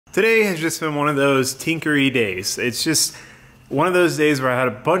Today has just been one of those tinkery days. It's just one of those days where I had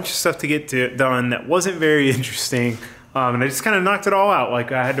a bunch of stuff to get done that wasn't very interesting. And I just kind of knocked it all out.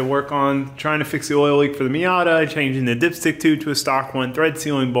 Like I had to work on trying to fix the oil leak for the Miata, changing the dipstick tube to a stock one, thread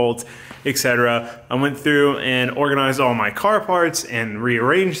sealing bolts, etc. I went through and organized all my car parts and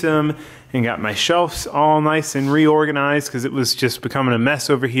rearranged them and got my shelves all nice and reorganized because it was just becoming a mess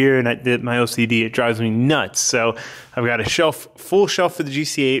over here, and I did my OCD. It drives me nuts. So I've got a full shelf for the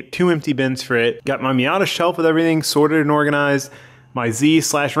GC8, 2 empty bins for it. Got my Miata shelf with everything sorted and organized, my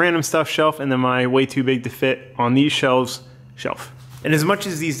Z/random stuff shelf, and then my way too big to fit on these shelves shelf. And as much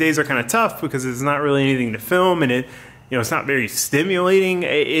as these days are kind of tough because it's not really anything to film and it's not very stimulating,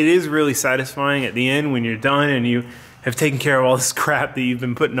 it is really satisfying at the end when you're done and you have taken care of all this crap that you've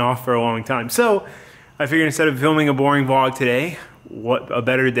been putting off for a long time. So I figured instead of filming a boring vlog today, what a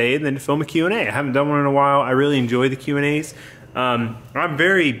better day than to film a Q&A. I haven't done one in a while. I really enjoy the Q&As. I'm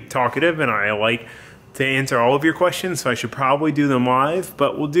very talkative and I like to answer all of your questions, so I should probably do them live,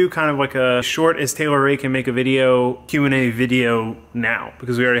 but we'll do kind of like a short as Taylor Ray can make a video, Q&A video now,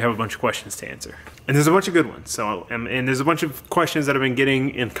 because we already have a bunch of questions to answer. And there's a bunch of good ones, so and there's a bunch of questions that I've been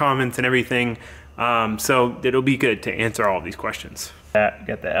getting in comments and everything, so it'll be good to answer all of these questions. Got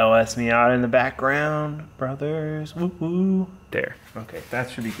the LS Miata in the background, brothers, woo-woo. There, okay, that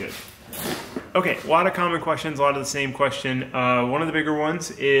should be good. Okay, a lot of common questions, a lot of the same question. One of the bigger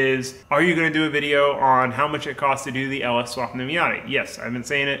ones is, are you gonna do a video on how much it costs to do the LS swap in the Miata? Yes, I've been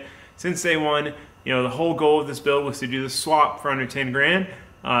saying it since day one. You know, the whole goal of this build was to do the swap for under 10 grand.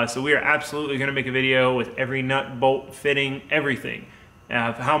 So we are absolutely gonna make a video with every nut, bolt, fitting, everything,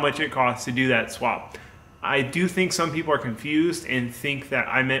 of how much it costs to do that swap. I do think some people are confused and think that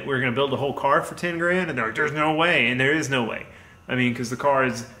I meant we were gonna build the whole car for 10 grand, and they're like, there's no way, and there is no way. I mean, because the car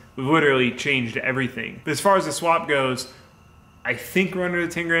is, we've literally changed everything. But as far as the swap goes, I think we're under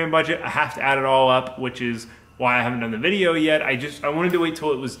the 10 grand budget. I have to add it all up, which is why I haven't done the video yet. I wanted to wait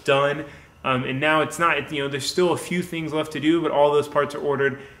till it was done. And now it's not, there's still a few things left to do, but all those parts are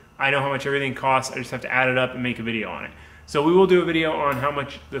ordered. I know how much everything costs. I just have to add it up and make a video on it. So we will do a video on how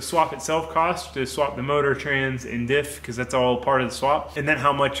much the swap itself costs, to swap the motor, trans, and diff, because that's all part of the swap. And then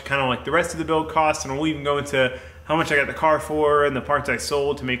how much kind of like the rest of the build costs, and we'll even go into how much I got the car for and the parts I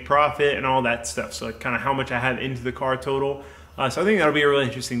sold to make profit and all that stuff. So like kind of how much I have into the car total. So I think that'll be a really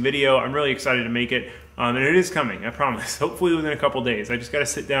interesting video. I'm really excited to make it. And it is coming, I promise. Hopefully within a couple days. I just got to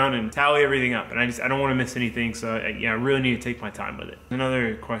sit down and tally everything up. And I don't want to miss anything. So yeah, I really need to take my time with it.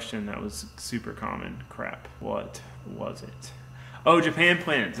 Another question that was super common. Crap. What was it? Oh, Japan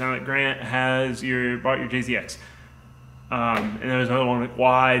plans. Now that Grant has bought your JZX. And there was another one like,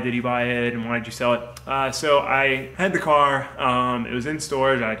 why did he buy it and why did you sell it? So I had the car, it was in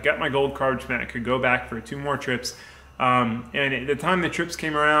storage, I got my gold card, which meant I could go back for 2 more trips. And at the time the trips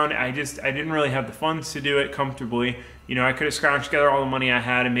came around, I didn't really have the funds to do it comfortably. You know, I could have scrounged together all the money I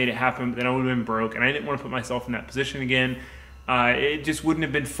had and made it happen, but then I would have been broke, and I didn't want to put myself in that position again. It just wouldn't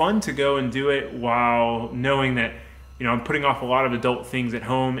have been fun to go and do it while knowing that, I'm putting off a lot of adult things at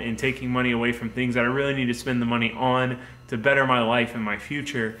home and taking money away from things that I really need to spend the money on to better my life and my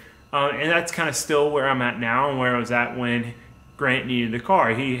future. And that's kind of still where I'm at now and where I was at when Grant needed the car.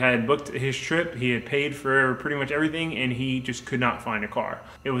 He had booked his trip, he had paid for pretty much everything, and he just could not find a car.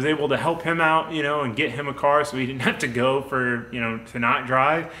 It was able to help him out, and get him a car so he didn't have to go for, to not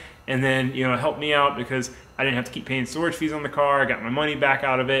drive. And then, it helped me out because I didn't have to keep paying storage fees on the car. I got my money back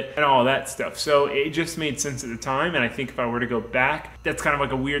out of it and all that stuff. So it just made sense at the time. And I think if I were to go back, that's kind of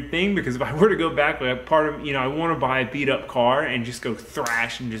like a weird thing, because if I were to go back, like part of, I want to buy a beat up car and just go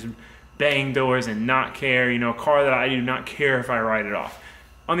thrash and just bang doors and not care, a car that I do not care if I write it off.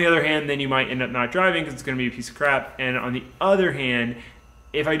 On the other hand, then you might end up not driving because it's going to be a piece of crap. And on the other hand,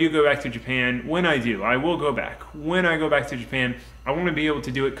 if I do go back to Japan, when I do, I will go back. When I go back to Japan, I want to be able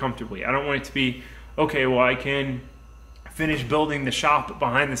to do it comfortably. I don't want it to be, okay, well, I can finish building the shop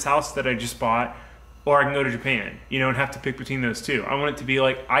behind this house that I just bought, or I can go to Japan, and have to pick between those two. I want it to be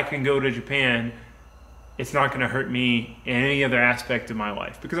like, I can go to Japan. It's not going to hurt me in any other aspect of my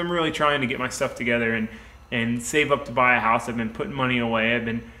life, because I'm really trying to get my stuff together and save up to buy a house. I've been putting money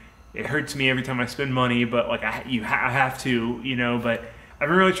away. It hurts me every time I spend money, but like I have to, but I've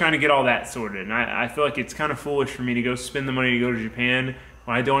been really trying to get all that sorted. And I feel like it's kind of foolish for me to go spend the money to go to Japan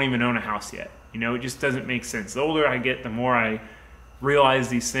when I don't even own a house yet. It just doesn't make sense. The older I get, the more I realize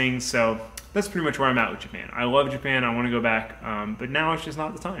these things. So that's pretty much where I'm at with Japan. I love Japan. I want to go back, but now it's just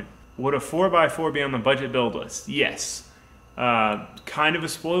not the time. Would a 4x4 be on the budget build list? Yes. Kind of a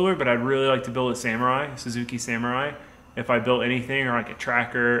spoiler, but I'd really like to build a Suzuki Samurai, if I built anything, or like a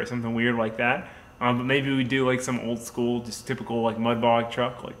tracker or something weird like that. But maybe we do like some old school, just typical like mud bog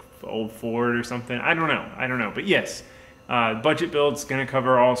truck, like old Ford or something. I don't know. But yes, budget build's gonna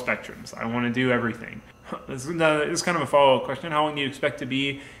cover all spectrums. I want to do everything. This is kind of a follow-up question. How long do you expect to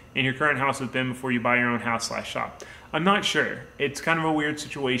be in your current house with Ben before you buy your own house/shop? I'm not sure. It's kind of a weird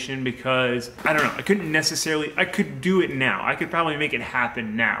situation because, I don't know, I could do it now. I could probably make it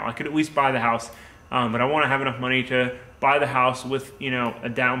happen now. I could at least buy the house, but I want to have enough money to buy the house with, you know, a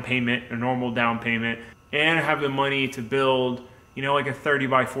down payment, a normal down payment, and have the money to build, you know, like a 30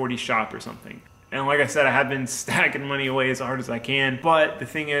 by 40 shop or something. And like I said, I have been stacking money away as hard as I can, but the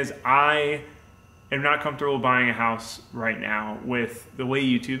thing is, I am not comfortable buying a house right now with the way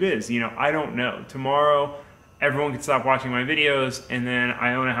YouTube is. You know, I don't know. Tomorrow, everyone could stop watching my videos, and then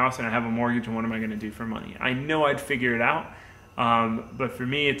I own a house and I have a mortgage, and what am I going to do for money? I know I'd figure it out, but for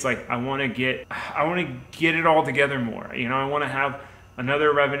me, it's like I want to get it all together more. You know, I want to have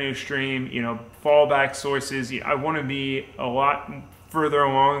another revenue stream. You know, fallback sources. I want to be a lot further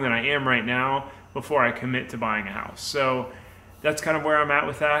along than I am right now before I commit to buying a house. So that's kind of where I'm at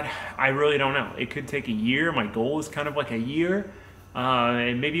with that. I really don't know. It could take a year. My goal is kind of like a year,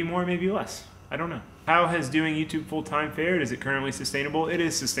 and maybe more, maybe less. I don't know. How has doing YouTube full-time fared? Is it currently sustainable? It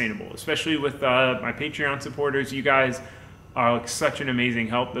is sustainable, especially with my Patreon supporters. You guys are like such an amazing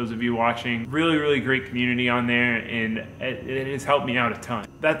help, those of you watching. Really, really great community on there, and it has helped me out a ton.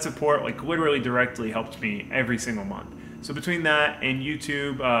 That support like literally directly helps me every single month. So between that and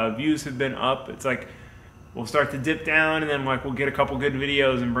YouTube, views have been up. It's like we'll start to dip down, and then like we'll get a couple good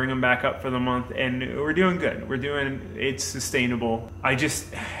videos and bring them back up for the month, and we're doing good. It's sustainable.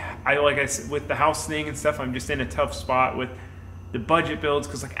 Like I said, with the house thing and stuff, I'm just in a tough spot with the budget builds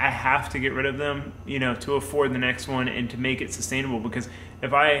because like I have to get rid of them, you know, to afford the next one and to make it sustainable. Because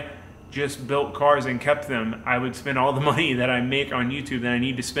if I just built cars and kept them, I would spend all the money that I make on YouTube that I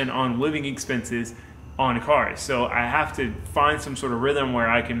need to spend on living expenses on cars. So I have to find some sort of rhythm where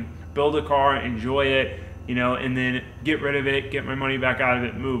I can build a car, enjoy it, you know, and then get rid of it, get my money back out of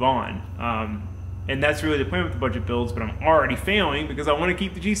it, move on. And that's really the plan with the budget builds, but I'm already failing because I want to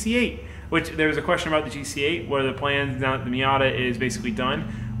keep the GC8, which there's a question about the GC8, what are the plans now that the Miata is basically done,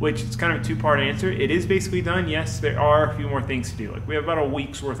 which is kind of a two-part answer. It is basically done. Yes, there are a few more things to do. Like we have about a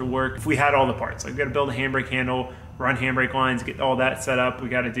week's worth of work if we had all the parts. Like we got to build a handbrake handle, run handbrake lines, get all that set up. We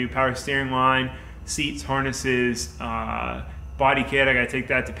got to do power steering line, seats, harnesses, body kit. I got to take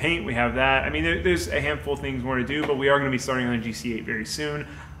that to paint. We have that. I mean, there's a handful of things more to do, but we are going to be starting on the GC8 very soon.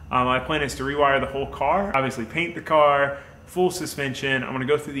 My plan is to rewire the whole car, obviously paint the car, full suspension. I'm going to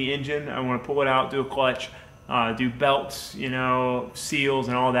go through the engine. I want to pull it out, do a clutch, do belts, you know, seals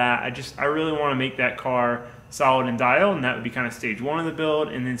and all that. I really want to make that car solid and dialed, and that would be kind of stage one of the build.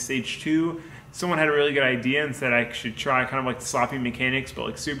 And then stage two, someone had a really good idea and said I should try kind of like the sloppy mechanics, but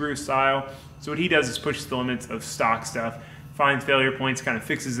like Subaru style. So what he does is pushes the limits of stock stuff, finds failure points, kind of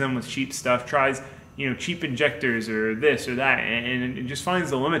fixes them with cheap stuff, tries, you know, cheap injectors or this or that, and it just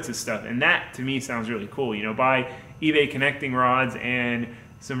finds the limits of stuff. And that to me sounds really cool. You know, buy eBay connecting rods and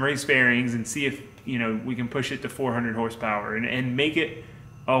some race bearings and see if, you know, we can push it to 400 horsepower and make it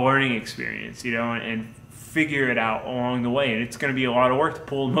a learning experience, you know, and figure it out along the way. And it's going to be a lot of work to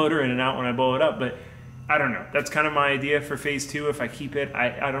pull the motor in and out when I blow it up, but I don't know. That's kind of my idea for phase two. If I keep it,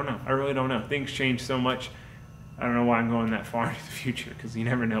 I don't know. I really don't know. Things change so much. I don't know why I'm going that far into the future, because you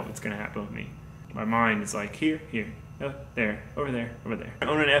never know what's going to happen with me. My mind is like, here, there, over there, over there.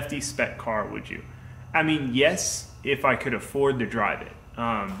 Own an FD spec car, would you? I mean, yes, if I could afford to drive it.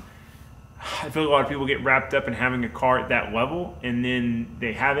 I feel like a lot of people get wrapped up in having a car at that level, and then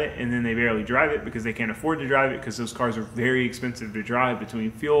they have it, and then they barely drive it because they can't afford to drive it, because those cars are very expensive to drive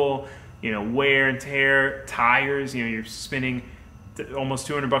between fuel, you know, wear and tear, tires. You know, you're spending almost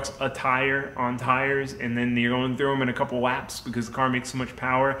 $200 a tire on tires, and then you're going through them in a couple laps because the car makes so much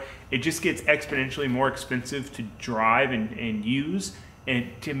power. It just gets exponentially more expensive to drive and use. And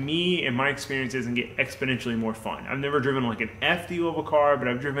to me, in my experience, it doesn't get exponentially more fun. I've never driven like an FD level car, but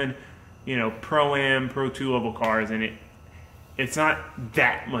I've driven, you know, Pro-Am, Pro 2 level cars, and it's not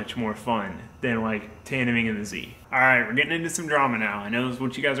that much more fun than like tandeming in the Z. All right, we're getting into some drama now. I know this is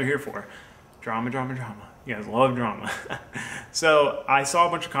what you guys are here for. Drama, drama, drama. You guys love drama. So I saw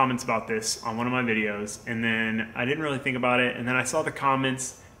a bunch of comments about this on one of my videos, and then I didn't really think about it, and then I saw the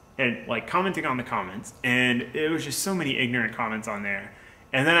comments and like commenting on the comments, and it was just so many ignorant comments on there.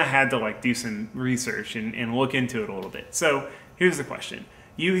 And then I had to like do some research and look into it a little bit. So here's the question.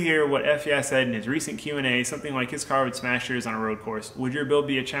 You hear what FYA said in his recent Q&A, something like his car would smash yours on a road course. Would your build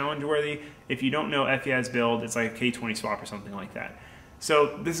be a challenge worthy? If you don't know FYA's build, it's like a K20 swap or something like that.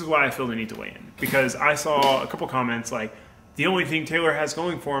 So this is why I feel the need to weigh in, because I saw a couple comments like, the only thing Taylor has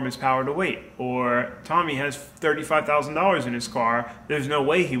going for him is power to weight. Or Tommy has $35,000 in his car. There's no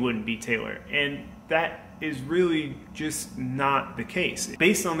way he wouldn't beat Taylor. And that is really just not the case.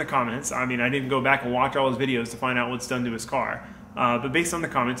 Based on the comments, I mean, I didn't go back and watch all his videos to find out what's done to his car. But based on the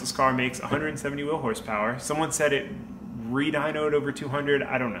comments, his car makes 170 wheel horsepower. Someone said it re-dynoed over 200,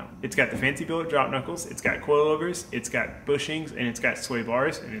 I don't know. It's got the fancy billet drop knuckles, it's got coilovers, it's got bushings, and it's got sway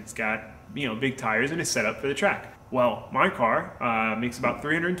bars, and it's got, you know, big tires, and it's set up for the track. Well, my car makes about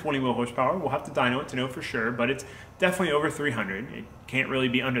 320 wheel horsepower. We'll have to dyno it to know for sure, but it's definitely over 300. It can't really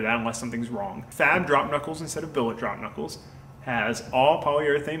be under that unless something's wrong. Fab drop knuckles instead of billet drop knuckles, has all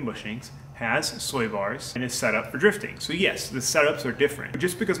polyurethane bushings, has sway bars, and is set up for drifting. So yes, the setups are different.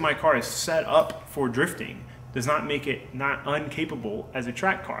 Just because my car is set up for drifting does not make it not incapable as a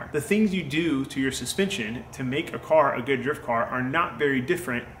track car. The things you do to your suspension to make a car a good drift car are not very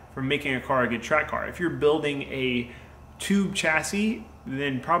different from making a car a good track car. If you're building a tube chassis,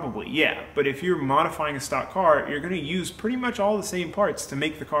 then probably, yeah. But if you're modifying a stock car, you're gonna use pretty much all the same parts to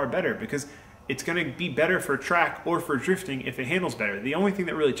make the car better, because it's gonna be better for track or for drifting if it handles better. The only thing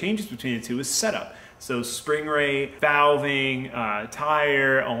that really changes between the two is setup. So spring rate, valving,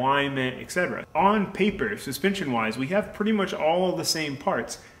 tire, alignment, etc. On paper, suspension-wise, we have pretty much all of the same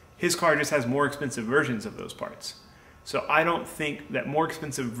parts. His car just has more expensive versions of those parts. So I don't think that more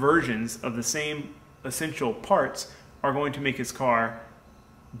expensive versions of the same essential parts are going to make his car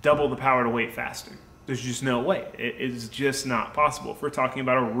double the power to weight faster. There's just no way. It is just not possible if we're talking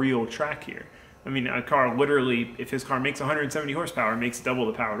about a real track here. I mean, a car literally, if his car makes 170 horsepower, makes double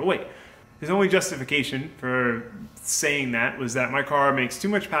the power to weight. His only justification for saying that was that my car makes too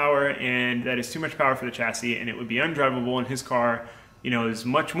much power, and that is too much power for the chassis, and it would be undrivable, and his car, you know, is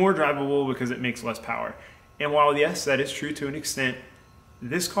much more drivable because it makes less power. And while yes, that is true to an extent,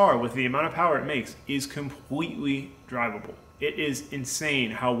 this car, with the amount of power it makes, is completely drivable. It is insane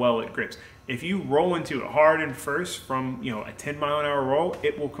how well it grips. If you roll into it hard and first from, you know, a 10-mile-an-hour roll,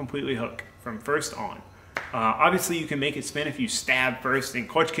 it will completely hook from first on. Obviously, you can make it spin if you stab first and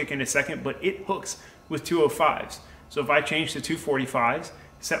clutch kick in a second, but it hooks with 205s. So if I change to 245s,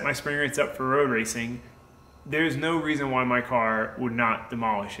 set my spring rates up for road racing, there's no reason why my car would not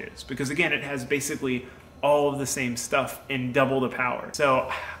demolish his. Because again, it has basically all of the same stuff and double the power.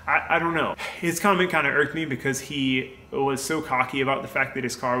 So I don't know. His comment kind of irked me because he was so cocky about the fact that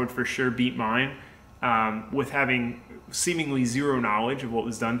his car would for sure beat mine, with having seemingly zero knowledge of what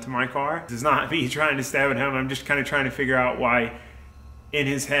was done to my car. This is not me trying to stab at him. I'm just kind of trying to figure out why in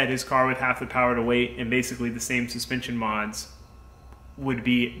his head his car with half the power to weight and basically the same suspension mods would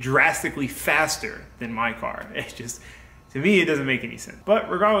be drastically faster than my car. It just, to me, it doesn't make any sense. But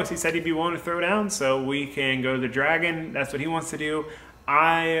regardless, he said he'd be willing to throw down, so we can go to the Dragon. That's what he wants to do.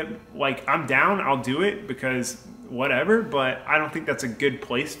 I'm down, I'll do it because whatever, but I don't think that's a good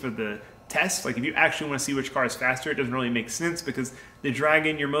place for the test. Like, if you actually want to see which car is faster, it doesn't really make sense because the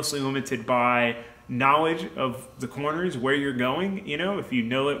Dragon, you're mostly limited by knowledge of the corners, where you're going, you know, if you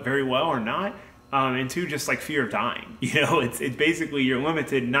know it very well or not. And two, just like fear of dying. You know, it's basically you're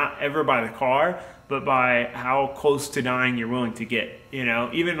limited not ever by the car, but by how close to dying you're willing to get. You know,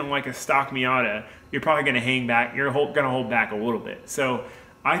 even in like a stock Miata, you're probably going to hang back. You're going to hold back a little bit. So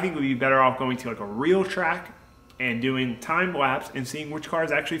I think we'd be better off going to like a real track and doing time lapse and seeing which car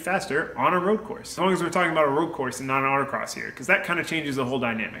is actually faster on a road course. As long as we're talking about a road course and not an autocross here, because that kind of changes the whole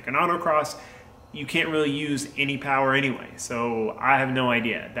dynamic. An autocross, you can't really use any power anyway, so I have no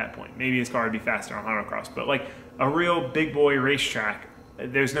idea at that point. Maybe his car would be faster on autocross, but like a real big boy racetrack,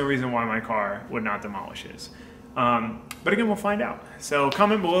 there's no reason why my car would not demolish his. But again, we'll find out. So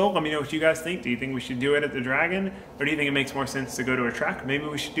comment below, let me know what you guys think. Do you think we should do it at the Dragon, or do you think it makes more sense to go to a track? Maybe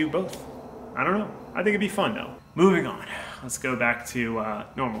we should do both. I don't know. I think it'd be fun though. Moving on, let's go back to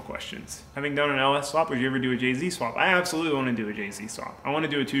normal questions. Having done an LS swap, would you ever do a JZ swap? I absolutely want to do a JZ swap. I want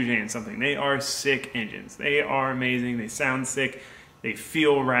to do a 2J and something. They are sick engines. They are amazing. They sound sick. They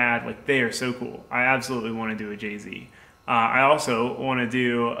feel rad. Like, they are so cool. I absolutely want to do a JZ. I also want to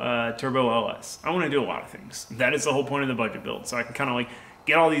do a turbo LS. I want to do a lot of things. That is the whole point of the budget build. So I can kind of like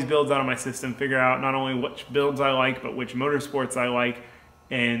get all these builds out of my system, figure out not only which builds I like, but which motorsports I like,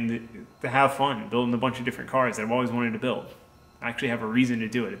 and to have fun building a bunch of different cars that I've always wanted to build. I actually have a reason to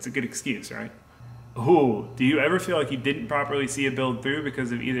do it. It's a good excuse, right? Ooh, do you ever feel like you didn't properly see a build through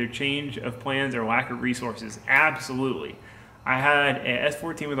because of either change of plans or lack of resources? Absolutely. I had an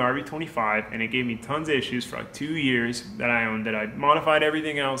S14 with RB25, and it gave me tons of issues for like 2 years that I owned, that I modified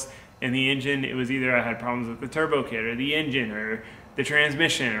everything else, and the engine, it was either I had problems with the turbo kit or the engine or the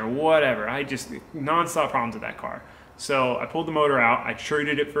transmission or whatever. I just, non-stop problems with that car. So I pulled the motor out, I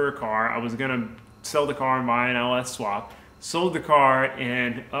traded it for a car. I was gonna sell the car and buy an LS swap. Sold the car,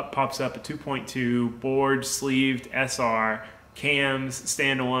 and up pops up a 2.2 board sleeved SR, cams,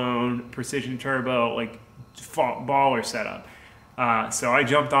 standalone, precision turbo, like baller setup. So I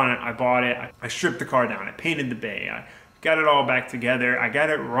jumped on it, I bought it, I stripped the car down, I painted the bay, I got it all back together, I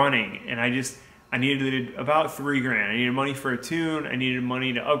got it running, and I needed about $3 grand. I needed money for a tune, I needed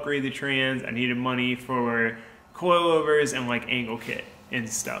money to upgrade the trans, I needed money for coilovers and like angle kit and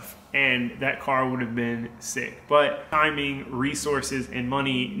stuff. And that car would have been sick. But timing, resources, and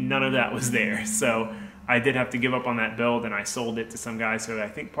money, none of that was there. So I did have to give up on that build, and I sold it to some guys who I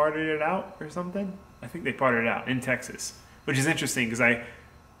think parted it out or something. I think they parted it out in Texas, which is interesting because I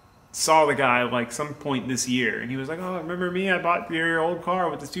saw the guy like some point this year, and he was like, "Oh, remember me? I bought your old car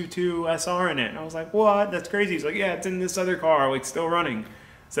with the 2.2 SR in it." And I was like, "What? That's crazy." He's like, "Yeah, it's in this other car, like still running."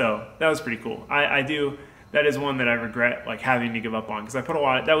 So that was pretty cool. That is one that I regret like having to give up on, because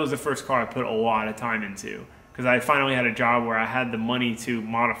that was the first car I put a lot of time into, because I finally had a job where I had the money to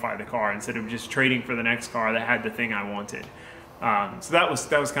modify the car instead of just trading for the next car that had the thing I wanted. So that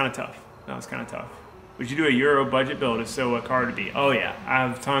was kind of tough. That was kind of tough. Would you do a Euro budget build? If so, what car to be? Oh yeah, I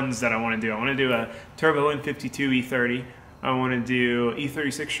have tons that I want to do. I want to do a turbo N52 E30. I want to do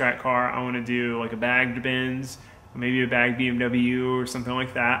E36 track car. I want to do like a bagged Benz, maybe a bagged BMW or something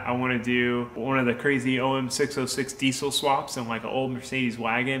like that. I want to do one of the crazy OM606 diesel swaps and like an old Mercedes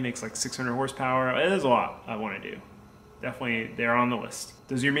wagon, makes like 600 horsepower. There's a lot I want to do. Definitely, they're on the list.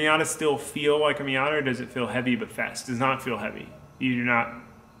 Does your Miata still feel like a Miata, or does it feel heavy but fast? Does not feel heavy. You do not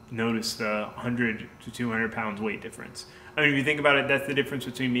notice the 100 to 200 pounds weight difference. I mean, if you think about it, that's the difference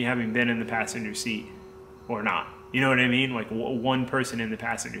between me having been in the passenger seat or not. You know what I mean? Like one person in the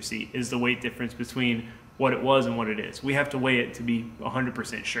passenger seat is the weight difference between what it was and what it is. We have to weigh it to be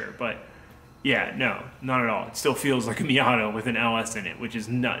 100% sure, but yeah, no, not at all. It still feels like a Miata with an LS in it, which is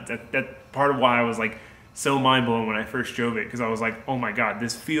nuts. That's part of why I was like so mind blown when I first drove it, because I was like, oh my God,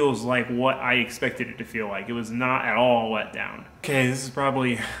 this feels like what I expected it to feel like. It was not at all let down. Okay, this is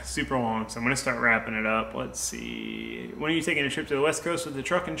probably super long, so I'm gonna start wrapping it up. Let's see. When are you taking a trip to the West Coast with the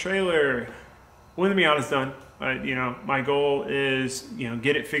truck and trailer? When the Miata's done. You know, my goal is, you know,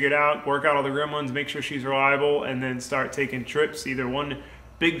 get it figured out, work out all the gremlins, make sure she's reliable, and then start taking trips, either one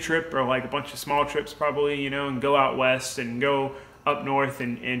big trip or like a bunch of small trips probably, you know, and go out west and go up north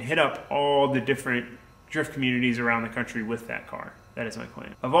and hit up all the different drift communities around the country with that car. That is my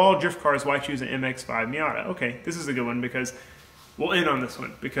plan. Of all drift cars, why choose an MX-5 Miata? Okay, this is a good one, because we'll end on this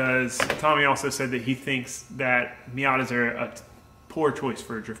one, because Tommy also said that he thinks that Miatas are a poor choice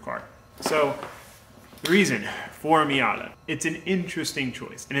for a drift car. So the reason for a Miata, it's an interesting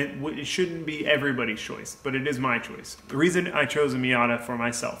choice, and it shouldn't be everybody's choice, but it is my choice. The reason I chose a Miata for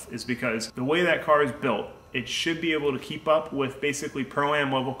myself is because the way that car is built, it should be able to keep up with basically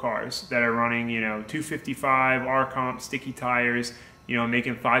Pro-Am level cars that are running, you know, 255, R-Comp, sticky tires, you know,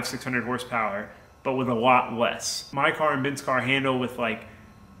 making 500-600 horsepower, but with a lot less. My car and Ben's car handle with like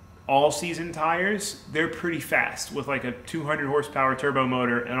all-season tires. They're pretty fast with like a 200 horsepower turbo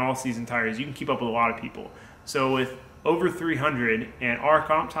motor and all-season tires. You can keep up with a lot of people. So with over 300 and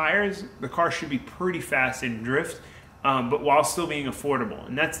R-Comp tires, the car should be pretty fast in drift, but while still being affordable.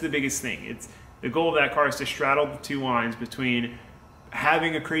 And that's the biggest thing. The goal of that car is to straddle the two lines between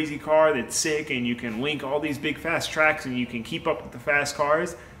having a crazy car that's sick and you can link all these big fast tracks and you can keep up with the fast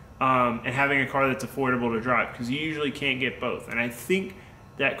cars, and having a car that's affordable to drive, because you usually can't get both. And I think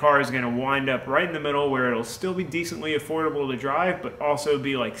that car is going to wind up right in the middle, where it'll still be decently affordable to drive, but also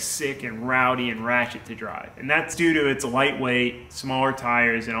be like sick and rowdy and ratchet to drive. And that's due to its lightweight, smaller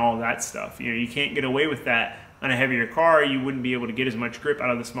tires and all that stuff. You know, you can't get away with that on a heavier car. You wouldn't be able to get as much grip out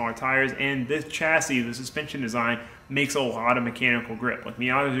of the smaller tires. And this chassis, the suspension design, makes a lot of mechanical grip. Like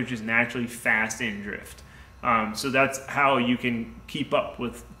Miatas are just naturally fast in drift. So that's how you can keep up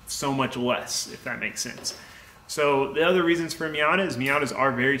with so much less, if that makes sense. So the other reasons for Miata is Miatas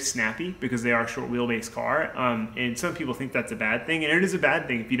are very snappy because they are a short wheelbase car, and some people think that's a bad thing, and it is a bad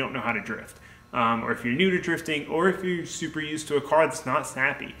thing if you don't know how to drift, or if you're new to drifting, or if you're super used to a car that's not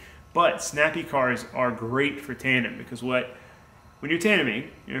snappy. But snappy cars are great for tandem, because when you're tandeming,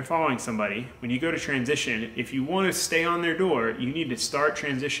 you're following somebody, when you go to transition, if you want to stay on their door, you need to start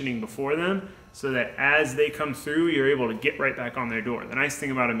transitioning before them so that as they come through, you're able to get right back on their door. The nice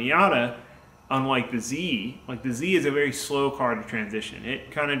thing about a Miata, unlike the Z, like the Z is a very slow car to transition.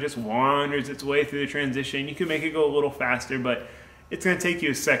 It kind of just wanders its way through the transition. You can make it go a little faster, but it's going to take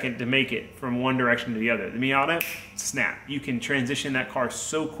you a second to make it from one direction to the other. The Miata, snap. You can transition that car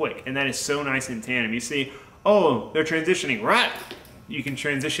so quick, and that is so nice in tandem. You see, oh, they're transitioning, right? You can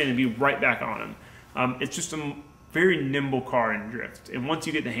transition and be right back on them. It's just a very nimble car in drift, and once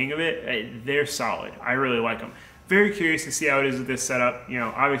you get the hang of it, they're solid. I really like them. very curious to see how it is with this setup. You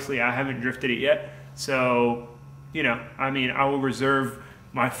know, obviously I haven't drifted it yet, so, you know, I mean, I will reserve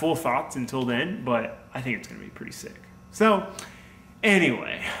my full thoughts until then, but I think it's going to be pretty sick. So,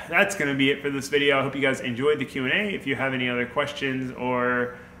 anyway, that's going to be it for this video. I hope you guys enjoyed the Q&A. If you have any other questions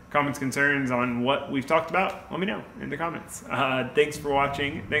or comments, concerns on what we've talked about, let me know in the comments. Thanks for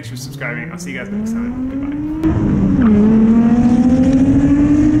watching. Thanks for subscribing. I'll see you guys next time. Goodbye.